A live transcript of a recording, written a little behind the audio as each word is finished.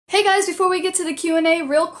Hey guys, before we get to the Q&A,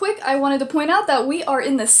 real quick, I wanted to point out that we are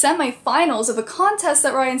in the semi-finals of a contest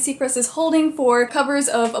that Ryan Seacrest is holding for covers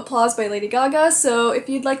of Applause by Lady Gaga, so if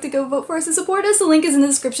you'd like to go vote for us and support us, the link is in the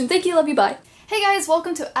description. Thank you, love you, bye. Hey guys,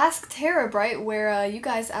 welcome to Ask TeraBrite, where you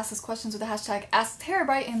guys ask us questions with the hashtag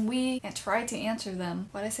AskTeraBrite and we try to answer them.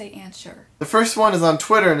 Why'd I say answer? The first one is on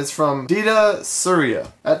Twitter and it's from Dita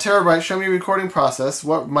Surya. At TeraBrite, show me your recording process.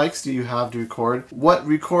 What mics do you have to record? What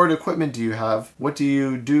record equipment do you have? What do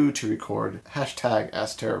you do to record? Hashtag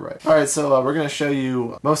AskTeraBrite. Alright, so we're going to show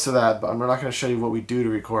you most of that, but we're not going to show you what we do to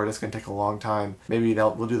record. It's going to take a long time. Maybe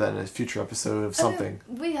we'll do that in a future episode of something.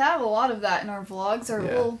 We have a lot of that in our vlogs, or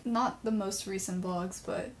well, not the most recent vlogs,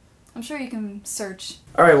 but I'm sure you can search.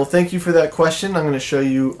 Alright, well thank you for that question. I'm going to show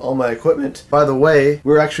you all my equipment. By the way,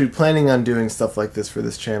 we're actually planning on doing stuff like this for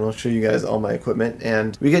this channel. I'll show you guys all my equipment,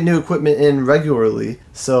 and we get new equipment in regularly,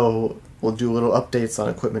 so we'll do little updates on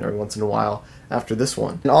equipment every once in a while after this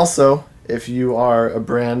one. And also, if you are a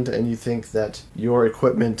brand and you think that your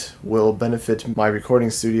equipment will benefit my recording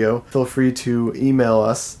studio, feel free to email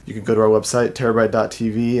us. You can go to our website,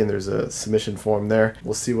 terabrite.tv, and there's a submission form there.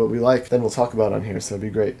 We'll see what we like, then we'll talk about it on here, so it'd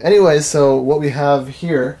be great. Anyways, so what we have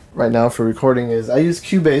here right now for recording is I use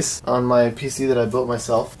Cubase on my PC that I built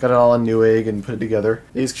myself. Got it all on Newegg and put it together.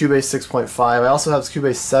 I use Cubase 6.5. I also have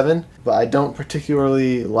Cubase 7, but I don't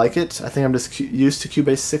particularly like it. I think I'm just used to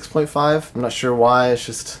Cubase 6.5. I'm not sure why, it's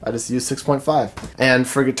just, I just use 6.5. And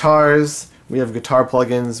for guitars, we have guitar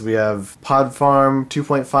plugins. We have Pod Farm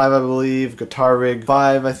 2.5, I believe, Guitar Rig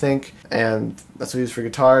 5, I think, and that's what we use for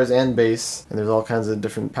guitars and bass. And there's all kinds of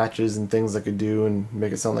different patches and things I could do and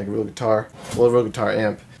make it sound like a real guitar. Well, a real guitar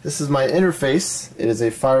amp. This is my interface. It is a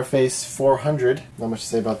Fireface 400. Not much to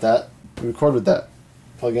say about that. We record with that.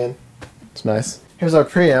 Plug in. It's nice. Here's our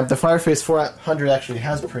preamp. The Fireface 400 actually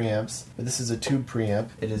has preamps, but this is a tube preamp.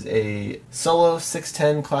 It is a Solo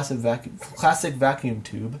 610 classic vacuum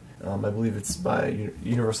tube. I believe it's by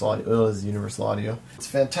Universal Audio. Well, it is Universal Audio. It's a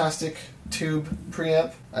fantastic tube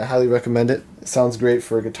preamp. I highly recommend it. It sounds great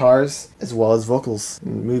for guitars as well as vocals.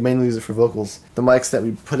 And we mainly use it for vocals. The mics that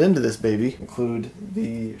we put into this baby include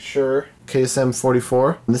the Shure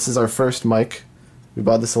KSM-44. This is our first mic. We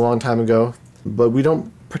bought this a long time ago, but we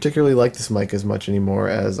don't particularly like this mic as much anymore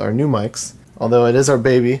as our new mics. Although it is our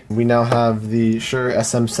baby, we now have the Shure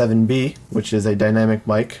SM7B, which is a dynamic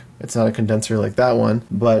mic. It's not a condenser like that one,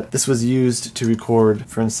 but this was used to record,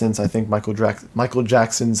 for instance, I think Michael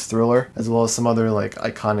Jackson's Thriller, as well as some other like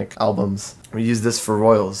iconic albums. We use this for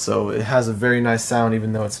Royals, so it has a very nice sound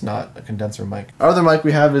even though it's not a condenser mic. Our other mic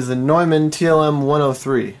we have is the Neumann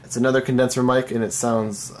TLM-103. It's another condenser mic and it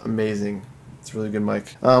sounds amazing. It's a really good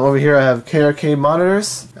mic. Over here I have KRK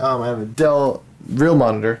monitors. I have a Dell Real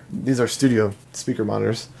monitor. These are studio speaker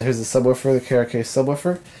monitors. Here's the subwoofer, the KRK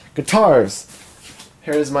subwoofer. Guitars.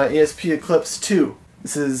 Here's my ESP Eclipse 2.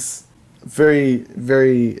 This is a very,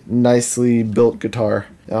 very nicely built guitar.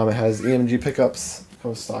 It has EMG pickups,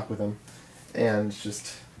 comes stock with them, and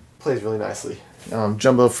just plays really nicely.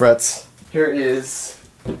 Jumbo frets. Here is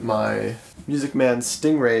my Music Man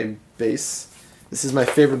Stingray bass. This is my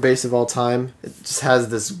favorite bass of all time. It just has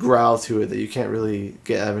this growl to it that you can't really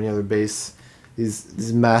get out of any other bass.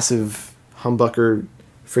 These massive humbucker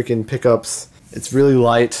freaking pickups. It's really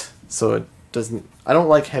light, so it doesn't... I don't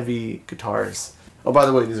like heavy guitars. Oh, by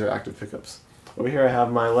the way, these are active pickups. Over here I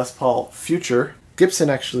have my Les Paul Future. Gibson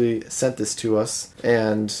actually sent this to us,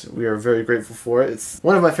 and we are very grateful for it. It's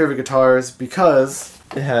one of my favorite guitars because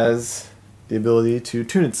it has the ability to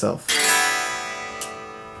tune itself.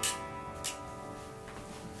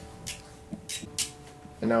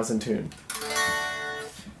 And now it's in tune.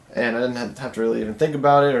 And I didn't have to really even think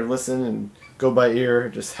about it or listen and go by ear,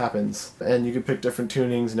 it just happens. And you can pick different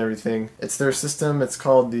tunings and everything. It's their system, it's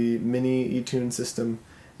called the Mini eTune system,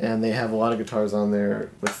 and they have a lot of guitars on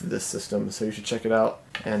there with this system, so you should check it out.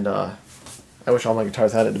 And I wish all my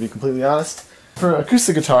guitars had it, to be completely honest. For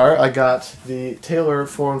acoustic guitar, I got the Taylor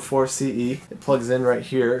 414 CE. It plugs in right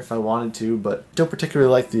here if I wanted to, but don't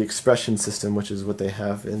particularly like the expression system, which is what they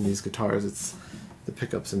have in these guitars. It's the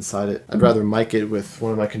pickups inside it. I'd rather mic it with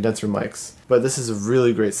one of my condenser mics. But this is a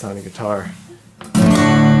really great sounding guitar.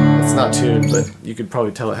 It's not tuned, but you could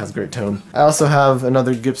probably tell it has great tone. I also have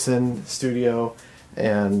another Gibson Studio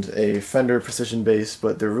and a Fender Precision bass,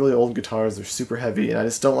 but they're really old guitars, they're super heavy, and I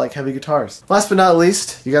just don't like heavy guitars. Last but not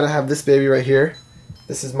least, you gotta have this baby right here.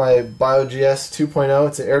 This is my BioGS 2.0,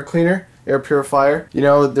 it's an air cleaner, air purifier. You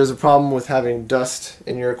know, there's a problem with having dust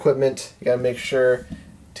in your equipment. You gotta make sure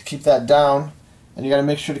to keep that down, and you gotta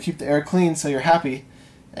make sure to keep the air clean so you're happy.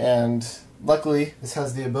 And luckily, this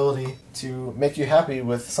has the ability to make you happy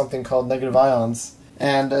with something called negative ions.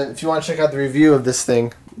 And if you want to check out the review of this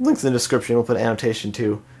thing, Links in the description. We'll put an annotation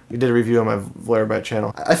too. We did a review on my TeraBrite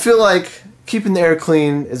channel. I feel like keeping the air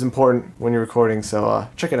clean is important when you're recording, so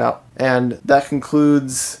check it out. And that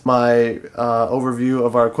concludes my overview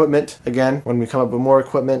of our equipment. Again, when we come up with more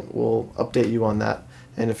equipment, we'll update you on that.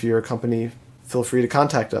 And if you're a company, feel free to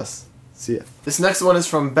contact us. See ya. This next one is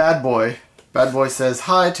from Bad Boy. Bad Boy says,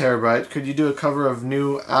 "Hi TeraBrite, could you do a cover of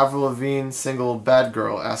new Avril Lavigne single Bad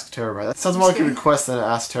Girl, Ask TeraBrite?" That sounds more like a request than an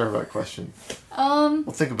Ask TeraBrite question.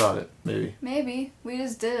 We'll think about it, maybe. Maybe. We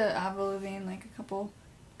just did an Avril Lavigne like a couple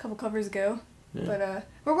covers ago. Yeah. But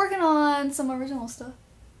we're working on some original stuff.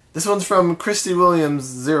 This one's from Christy Williams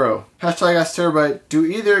 0. Hashtag Ask TeraBrite, do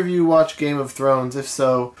either of you watch Game of Thrones? If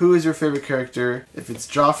so, who is your favorite character? If it's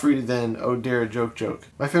Joffrey, then oh dear, joke.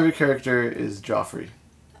 My favorite character is Joffrey.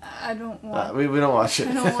 I don't watch. We don't watch it.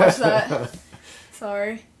 I don't watch that.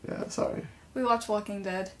 Sorry. Yeah, sorry. We watch Walking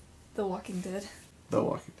Dead. The Walking Dead. The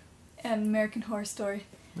Walking Dead. And American Horror Story.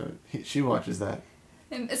 No, she watches that.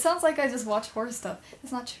 And it sounds like I just watch horror stuff.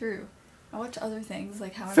 It's not true. I watch other things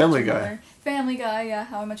like How I Family Met Your Guy. Mother. Family Guy, yeah.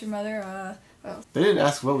 How I Met Your Mother. Well, They didn't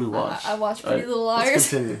ask what we watched. I watch Pretty Little Liars. Let's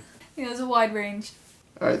continue. You know, there's a wide range.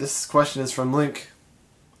 Alright, this question is from Link.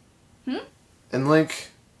 Hmm? And Link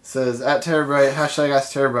says, at TeraBrite, hashtag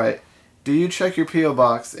Ask TeraBrite, do you check your P.O.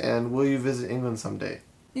 box and will you visit England someday?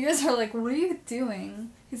 You guys are like, what are you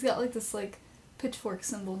doing? He's got like this like pitchfork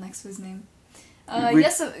symbol next to his name.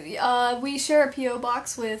 Yes, we share a P.O.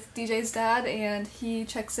 box with DJ's dad, and he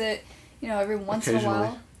checks it, you know, every once in a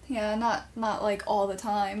while. Yeah, not like all the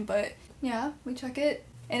time, but yeah, we check it.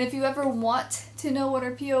 And if you ever want to know what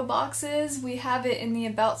our P.O. box is, we have it in the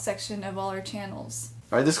About section of all our channels.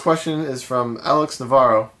 Alright, this question is from Alex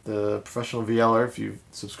Navarro, the professional VLer. If you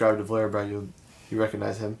subscribe to TeraBrite, you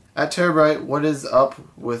recognize him. At TeraBrite, what is up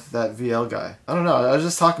with that VL guy? I don't know, I was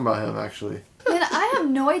just talking about him, actually. Man, I have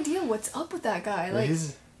no idea what's up with that guy. Like,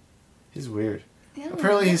 he's weird. Yeah,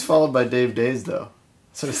 Apparently he's followed by Dave Days, though.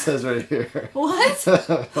 That's what it says right here.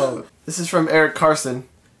 What? This is from Eric Carson.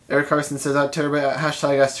 Eric Carson says, at TeraBrite,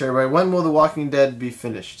 hashtag Ask TeraBrite, when will The Walking Dead be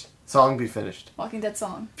finished? Song be finished. Walking Dead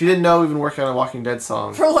song. If you didn't know, we've been working on a Walking Dead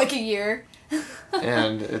song. For like a year.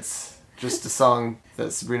 And it's just a song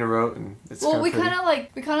that Sabrina wrote, and it's well, we kind of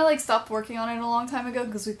like stopped working on it a long time ago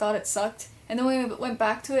because we thought it sucked, and then we went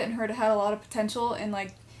back to it and heard it had a lot of potential and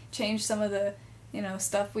like changed some of the, you know,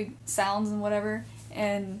 sounds and whatever,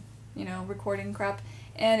 and you know, recording crap,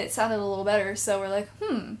 and it sounded a little better. So we're like,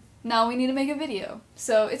 now we need to make a video.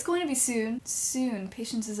 So it's going to be soon. Soon.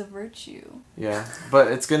 Patience is a virtue. Yeah,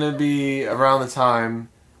 but it's going to be around the time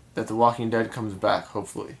that The Walking Dead comes back,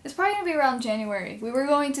 hopefully. It's probably going to be around January. We were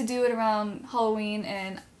going to do it around Halloween,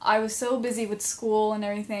 and I was so busy with school and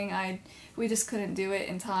everything, we just couldn't do it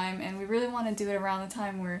in time, and we really want to do it around the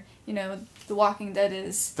time where, you know, The Walking Dead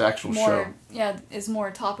is the actual show. Yeah, is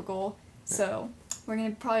more topical. Yeah. So we're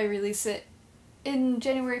going to probably release it in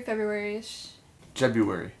January, February-ish.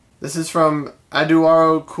 February. This is from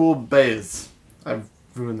Eduardo Cool Baez. I've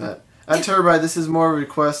ruined that. At TeraBrite, this is more a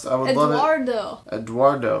request. I would love it.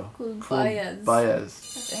 Eduardo Cool Baez. I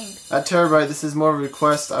think. At TeraBrite, this is more of a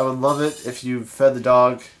request. I would love it if you fed the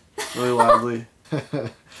dog really loudly.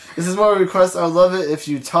 This is more of a request. I would love it if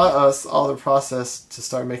you taught us all the process to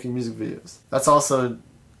start making music videos. That's also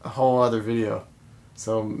a whole other video.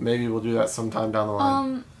 So maybe we'll do that sometime down the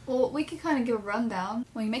line. Well, we could kind of give a rundown.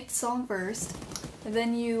 Well, you make the song first, and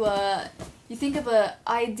then you think of an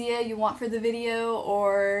idea you want for the video,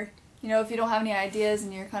 or, you know, if you don't have any ideas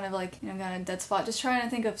and you're kind of like, you know, got a dead spot, just trying to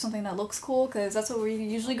think of something that looks cool, because that's what we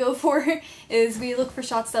usually go for, is we look for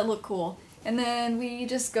shots that look cool. And then we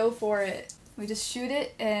just go for it. We just shoot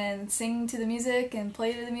it and sing to the music and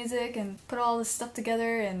play to the music and put all this stuff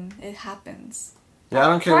together, and it happens. Yeah, I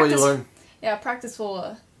don't care what you learn. Yeah, practice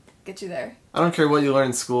will get you there. I don't care what you learn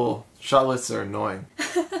in school. Shot lists are annoying.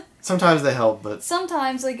 Sometimes they help, but...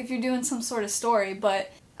 Sometimes, like, if you're doing some sort of story,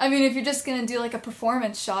 but, I mean, if you're just gonna do, like, a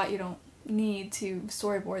performance shot, you don't need to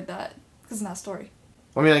storyboard that, because it's not a story.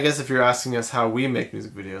 I mean, I guess if you're asking us how we make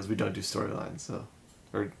music videos, we don't do storylines, so...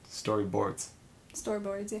 Or storyboards.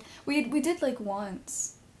 Storyboards, yeah. We did, like,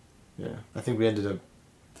 once. Yeah, I think we ended up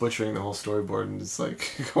butchering the whole storyboard and just,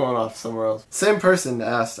 like, going off somewhere else. Same person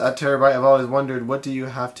asked, at TeraBrite, I've always wondered, what do you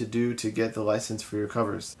have to do to get the license for your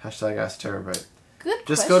covers? Hashtag Ask TeraBrite. Good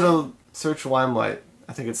Just question. go to search Limelight.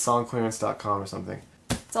 I think it's songclearance.com or something.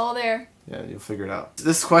 It's all there. Yeah, you'll figure it out.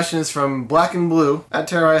 This question is from Black and Blue. At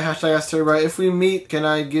TeraBrite, hashtag Ask TeraBrite. If we meet, can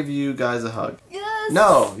I give you guys a hug? Yes!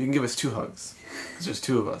 No, you can give us 2 hugs. Because there's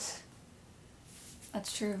 2 of us.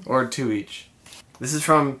 That's true. Or 2 each. This is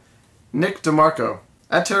from Nick DeMarco.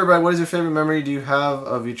 At TeraBrite, what is your favorite memory do you have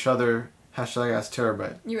of each other Hashtag ask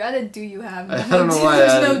TeraBrite. You added do you have. I don't know why I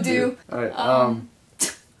added no do. Alright,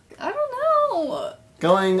 I don't know.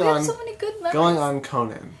 Going We on have so many good memories. Going on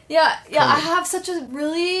Conan. Yeah, Conan. I have such a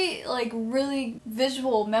really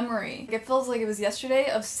visual memory. It feels like it was yesterday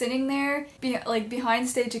of sitting there, behind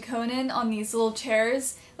stage at Conan on these little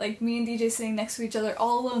chairs, like me and DJ sitting next to each other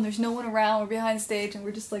all alone. There's no one around. We're behind stage and we're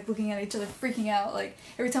just like looking at each other, freaking out. Like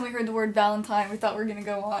every time we heard the word Valentine, we thought we were gonna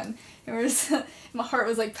go on. And we're just, my heart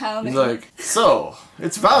was like pounding. He's like, so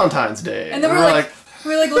it's Valentine's Day, and then we're like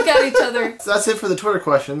look at each other. So that's it for the Twitter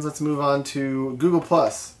questions. Let's move on to Google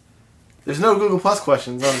Plus. There's no Google Plus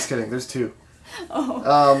questions. No, I'm just kidding. There's 2.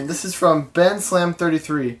 Oh. This is from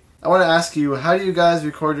BenSlam33. I want to ask you, how do you guys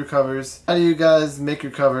record your covers? How do you guys make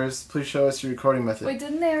your covers? Please show us your recording method. Wait,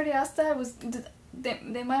 didn't they already ask that?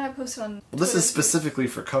 They might have posted on Well, this Twitter. is specifically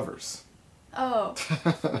for covers. Oh.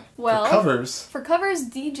 Well, for covers,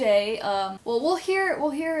 DJ, well, we'll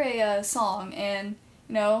hear a song, and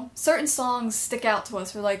you know, certain songs stick out to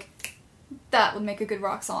us. We're like, that would make a good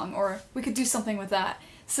rock song, or we could do something with that.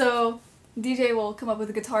 So DJ will come up with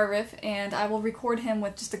a guitar riff, and I will record him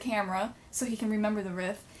with just a camera so he can remember the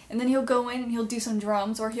riff. And then he'll go in and he'll do some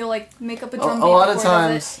drums, or he'll like make up a drum beat. A lot of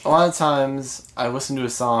times, I listen to a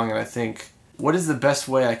song and I think, what is the best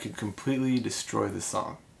way I could completely destroy this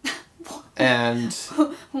song? And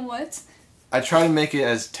what? I try to make it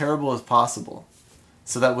as terrible as possible,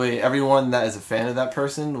 so that way everyone that is a fan of that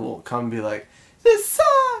person will come and be like, "This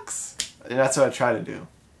sucks," and that's what I try to do.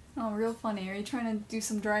 Oh, real funny. Are you trying to do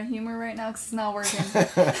some dry humor right now? Because it's not working.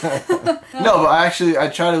 No, but I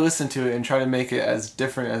try to listen to it and try to make it as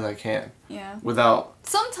different as I can. Yeah. Without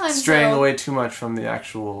sometimes straying away too much from the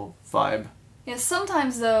actual vibe. Yeah,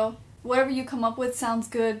 sometimes though, whatever you come up with sounds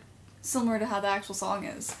good, similar to how the actual song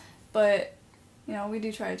is. But, you know, we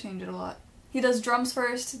do try to change it a lot. He does drums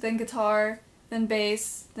first, then guitar, then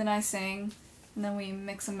bass, then I sing, and then we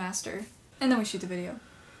mix and master. And then we shoot the video.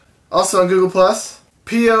 Also on Google Plus,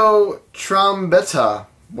 Pio Trombetta,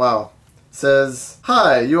 wow, says,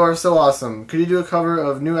 "Hi, you are so awesome. Could you do a cover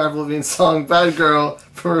of New Avril Lavigne's song Bad Girl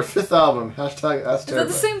from her 5th album? Hashtag Ask TeraBrite." Is that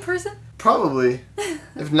the same person? Probably.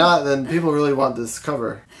 If not, then people really want this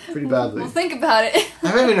cover pretty badly. Well, think about it. I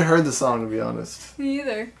haven't even heard the song, to be honest. Me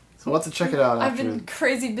either. So we'll have to check it out after. I've been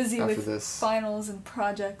crazy busy with this. Finals and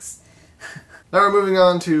projects. Now we're moving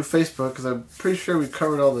on to Facebook, because I'm pretty sure we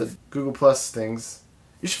covered all the Google Plus things.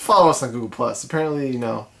 You should follow us on Google Plus. Apparently, you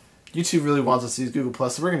know, YouTube really wants us to use Google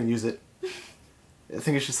Plus, so we're going to use it. I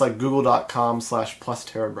think it's just like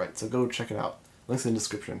google.com/plus_terabrite, so go check it out. Links in the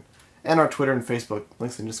description. And our Twitter and Facebook,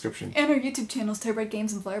 links in the description. And our YouTube channels, TeraBrite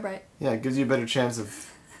Games and FlareBrite. Yeah, it gives you a better chance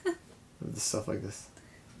of stuff like this.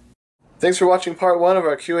 Thanks for watching part 1 of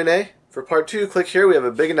our Q&A. For part 2, click here, we have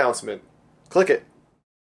a big announcement. Click it.